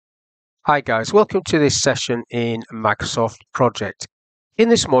Hi guys, welcome to this session in Microsoft Project. In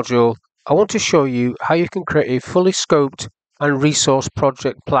this module, I want to show you how you can create a fully scoped and resourced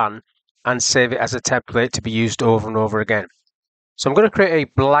project plan and save it as a template to be used over and over again. So I'm going to create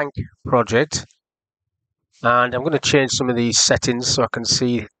a blank project and I'm going to change some of these settings so I can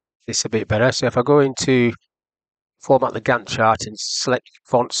see this a bit better. So if I go into format the Gantt chart and select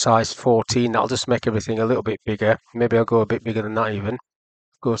font size 14, that'll just make everything a little bit bigger. Maybe I'll go a bit bigger than that even.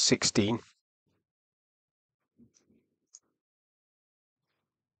 Go 16.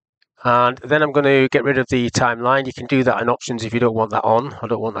 And then I'm going to get rid of the timeline. You can do that in options if you don't want that on. I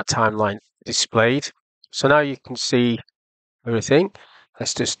don't want that timeline displayed. So now you can see everything.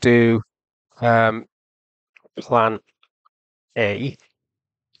 Let's just do plan A.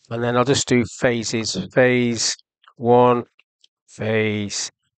 And then I'll just do phases. Phase 1, phase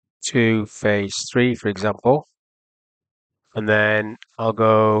 2, phase 3, for example. And then I'll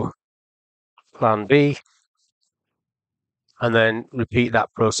go plan B. And then repeat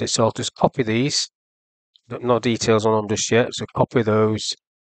that process. So I'll just copy these. No details on them just yet. So copy those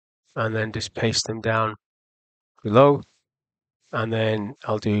and then just paste them down below, and then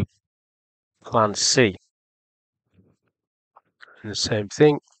I'll do plan C. And the same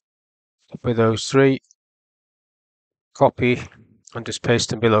thing, copy those three, copy, and just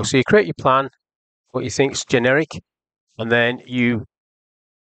paste them below. So you create your plan, what you think is generic, and then you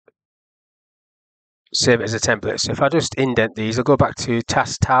save it as a template. So if I just indent these, I'll go back to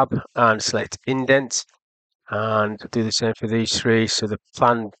Task tab and select Indent, and do the same for these three. So the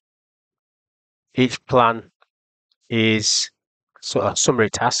plan, each plan is sort of a summary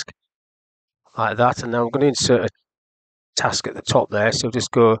task, like that. And now I'm going to insert a task at the top there. So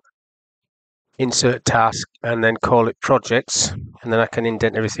just go insert task and then call it projects, and then I can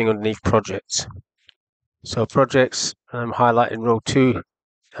indent everything underneath projects. So projects, I'm highlighting row 2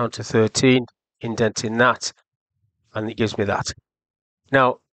 down to 13, indenting that, and it gives me that.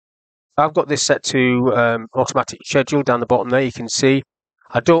 Now I've got this set to automatic schedule down the bottom there. You can see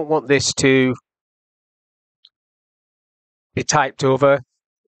I don't want this to be typed over.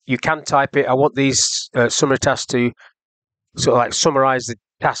 You can type it. I want these summary tasks to sort of like summarize the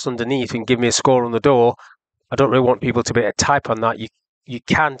tasks underneath and give me a score on the door. I don't really want people to be able to type on that. You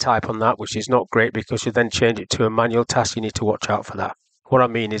can type on that, which is not great because you then change it to a manual task. You need to watch out for that. What I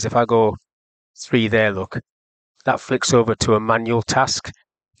mean is if I go 3 there, look, that flicks over to a manual task.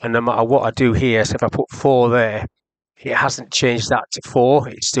 And no matter what I do here, so if I put 4 there, it hasn't changed that to 4.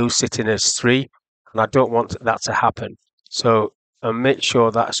 It's still sitting as 3. And I don't want that to happen. So I'll make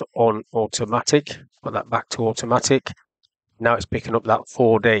sure that's on automatic. Put that back to automatic. Now it's picking up that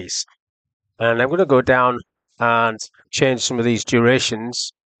 4 days. And I'm going to go down and change some of these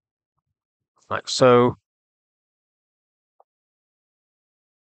durations, like so.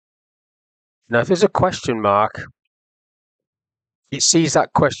 Now, if there's a question mark, it sees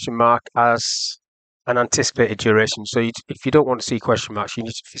that question mark as an anticipated duration. So if you don't want to see question marks, you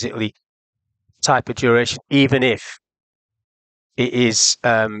need to physically type a duration, even if it is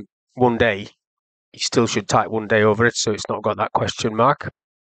 1 day. You still should type 1 day over it, so it's not got that question mark.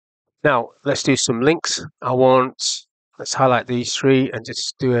 Now, let's do some links. Let's highlight these 3 and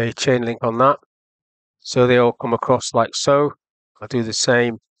just do a chain link on that. So they all come across like so. I'll do the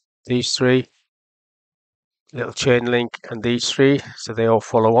same, these 3, little chain link, and these 3, so they all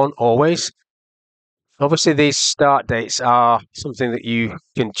follow on always. Obviously, these start dates are something that you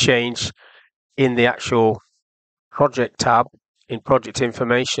can change in the actual project tab in project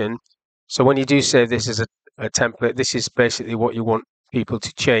information. So when you do save this as a template, this is basically what you want people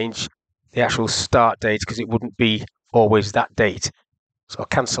to change the actual start date, because it wouldn't be always that date. So I'll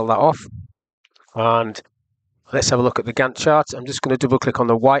cancel that off. And let's have a look at the Gantt chart. I'm just going to double click on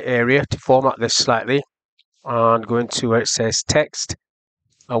the white area to format this slightly and go into where it says text.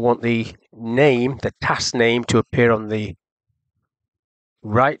 I want the name, the task name, to appear on the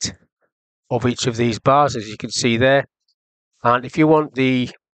right of each of these bars, as you can see there. And if you want the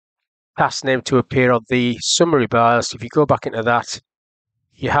task name to appear on the summary bars, if you go back into that,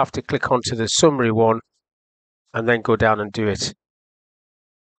 you have to click onto the summary one and then go down and do it.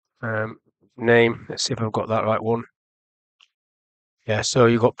 Name, let's see if I've got that right one. Yeah, so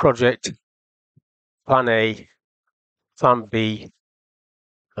you've got project, plan A, plan B,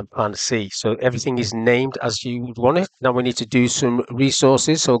 and plan C. So everything is named as you would want it. Now we need to do some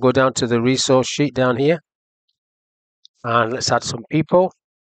resources. So we'll go down to the resource sheet down here. And let's add some people.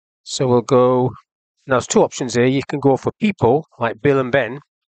 So we'll go, now there's 2 options here. You can go for people, like Bill and Ben,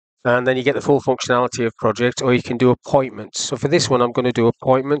 and then you get the full functionality of project, or you can do appointments. So for this one, I'm going to do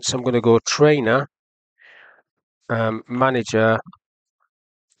appointments. I'm going to go trainer, manager,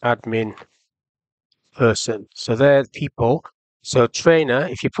 admin person. So they're people. So trainer,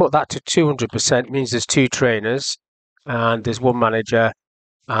 if you put that to 200%, means there's 2 trainers and there's 1 manager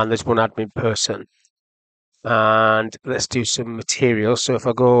and there's 1 admin person. And let's do some material. So if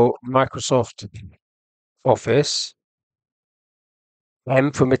I go Microsoft Office,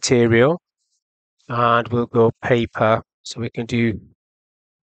 M for material, and we'll go paper. So we can do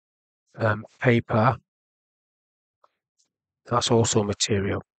paper. That's also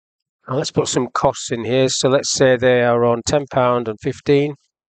material. Now let's put some costs in here. So let's say they are on £10 and 15.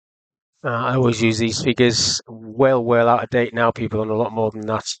 I always use these figures. Well out of date now. People on a lot more than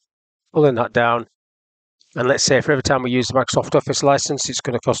that. Pulling that down. And let's say for every time we use the Microsoft Office license, it's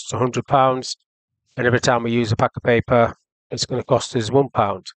going to cost us £100. And every time we use a pack of paper, it's going to cost us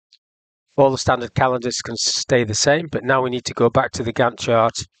 £1. All the standard calendars can stay the same, but now we need to go back to the Gantt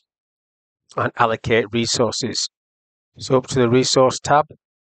chart and allocate resources. So up to the resource tab,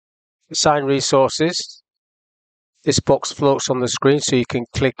 assign resources. This box floats on the screen so you can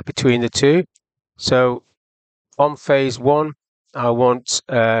click between the two. So on phase 1, I want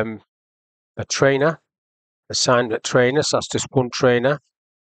a trainer, assign a trainer, so that's just 1 trainer.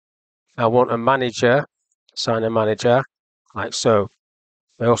 I want a manager, assign a manager, like so.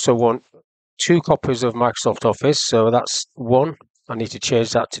 I also want 2 copies of Microsoft Office, so that's 1. I need to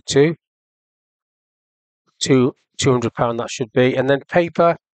change that to 2. £200 that should be. And then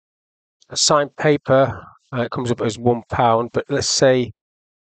paper, assign paper, it comes up as £1, but let's say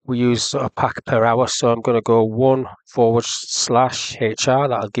we use a pack per hour, so I'm going to go 1/HR,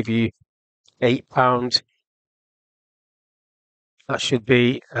 that'll give you £8. That should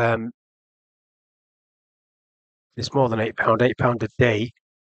be, it's more than £8 a day.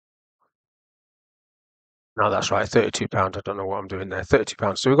 No, that's right, £32. I don't know what I'm doing there,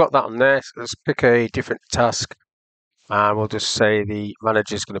 £32. So we've got that on there. So let's pick a different task, and we'll just say the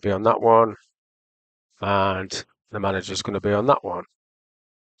manager is going to be on that one, and the manager is going to be on that one.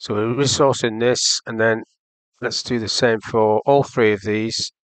 So we're resourcing this, and then let's do the same for all 3 of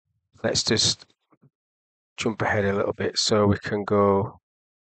these. Let's just jump ahead a little bit so we can go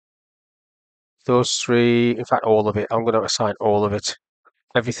those 3, in fact all of it. I'm going to assign all of it,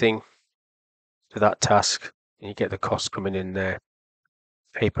 everything to that task, and you get the cost coming in there.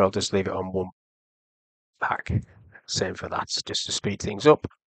 Paper, I'll just leave it on 1 pack. Same for that, just to speed things up.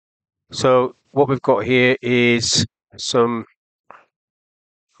 So what we've got here is some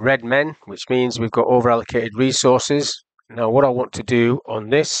red men, which means we've got over allocated resources. Now what I want to do on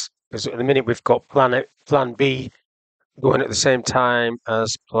this, because at the minute we've got plan B going at the same time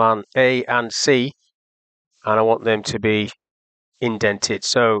as plan A and C, and I want them to be indented.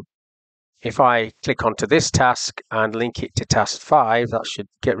 So if I click onto this task and link it to task 5, that should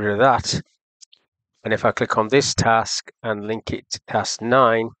get rid of that. And if I click on this task and link it to task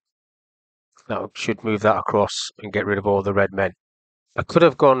 9, that should move that across and get rid of all the red men. I could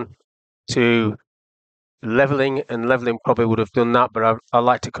have gone to leveling, and leveling probably would have done that, but I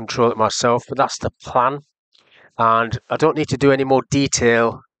like to control it myself. But that's the plan. And I don't need to do any more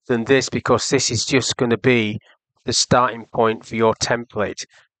detail than this, because this is just going to be the starting point for your template.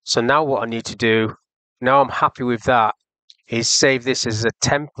 So now what I need to do, now I'm happy with that, is save this as a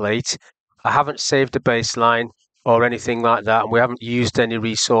template. I haven't saved a baseline or anything like that, and we haven't used any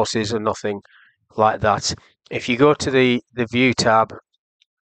resources or nothing like that. If you go to the view tab,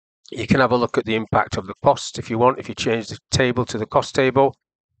 you can have a look at the impact of the cost if you want, if you change the table to the cost table.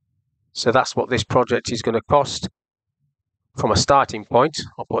 So that's what this project is going to cost from a starting point.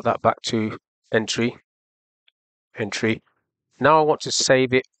 I'll put that back to entry. Now I want to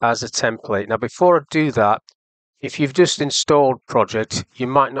save it as a template. Now before I do that, if you've just installed project, you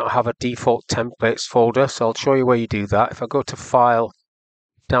might not have a default templates folder. So I'll show you where you do that. If I go to file,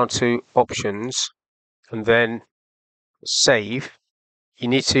 down to options, and then save, you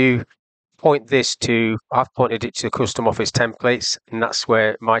need to point this to, I've pointed it to custom office templates, and that's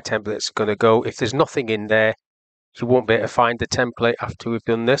where my templates are going to go. If there's nothing in there, you won't be able to find the template after we've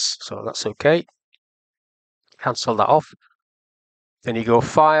done this, so that's okay. Cancel that off. Then you go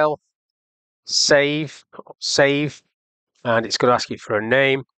file, save, and it's going to ask you for a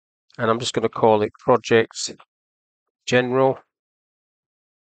name, and I'm just going to call it project general.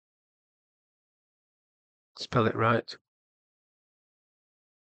 Spell it right.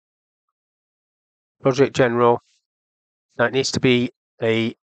 Project general. Now it needs to be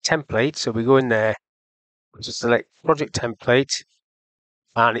a template, so we go in there, just select project template,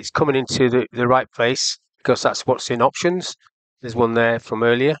 and it's coming into the right place because that's what's in options. There's one there from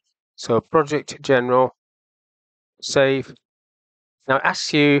earlier. So project general, save. Now it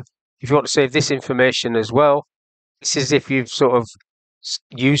asks you if you want to save this information as well. This is if you've sort of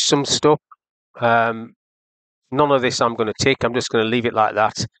use some stuff. None of this I'm going to tick. I'm just going to leave it like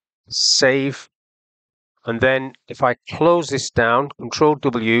that. Save. And then if I close this down, Control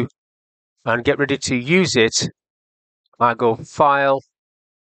W, and get ready to use it, I go File,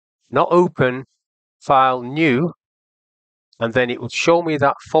 not Open, File, New, and then it will show me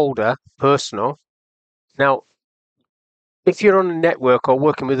that folder, Personal. Now, if you're on a network or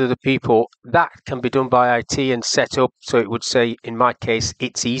working with other people, that can be done by IT and set up. So it would say, in my case,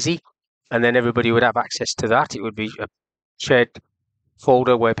 it's easy. And then everybody would have access to that. It would be a shared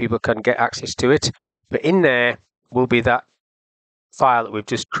folder where people can get access to it. But in there will be that file that we've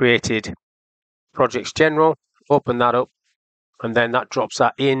just created, Projects General. Open that up, and then that drops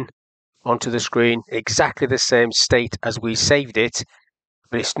that in onto the screen, exactly the same state as we saved it.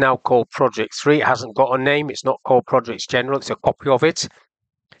 But it's now called Project 3. It hasn't got a name. It's not called Projects General. It's a copy of it.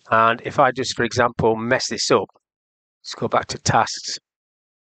 And if I just, for example, mess this up, let's go back to tasks.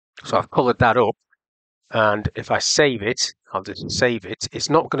 So I've colored that up. And if I save it, I'll just save it. It's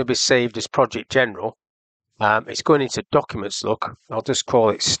not going to be saved as Project General. It's going into Documents, look. I'll just call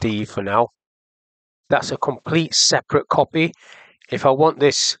it Steve for now. That's a complete separate copy. If I want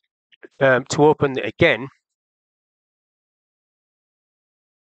this to open it again,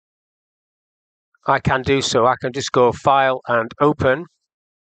 I can do so. I can just go File and Open.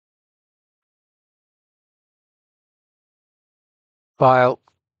 File,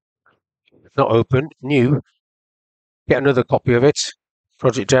 not open, New. Get another copy of it,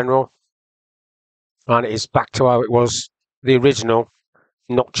 Project General. And it is back to how it was, the original,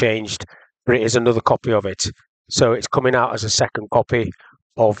 not changed, but it is another copy of it. So it's coming out as a second copy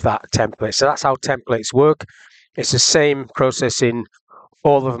of that template. So that's how templates work. It's the same process in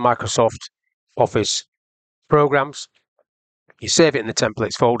all of the Microsoft Office programs. You save it in the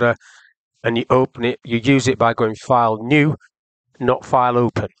templates folder and you open it. You use it by going File, New, not File,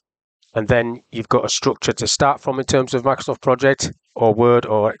 Open. And then you've got a structure to start from in terms of Microsoft Project or Word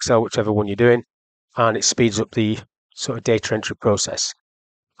or Excel, whichever one you're doing. And it speeds up the sort of data entry process.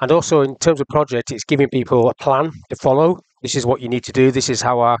 And also in terms of project, it's giving people a plan to follow. This is what you need to do. This is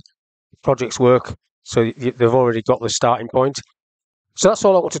how our projects work. So they've already got the starting point. So that's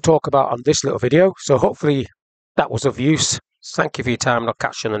all I want to talk about on this little video. So hopefully that was of use. Thank you for your time, and I'll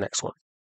catch you in the next one.